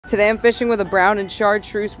Today I'm fishing with a brown and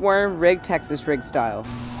chartreuse worm rigged Texas rig style.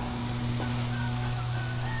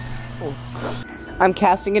 I'm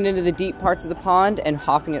casting it into the deep parts of the pond and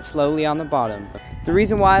hopping it slowly on the bottom. The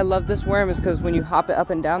reason why I love this worm is because when you hop it up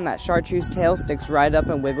and down, that chartreuse tail sticks right up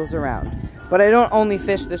and wiggles around. But I don't only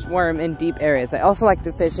fish this worm in deep areas, I also like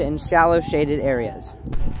to fish it in shallow shaded areas.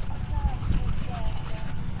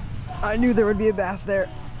 I knew there would be a bass there.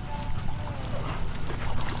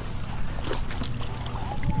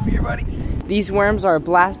 Come here, buddy. These worms are a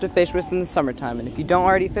blast to fish with in the summertime, and if you don't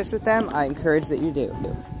already fish with them, I encourage that you do.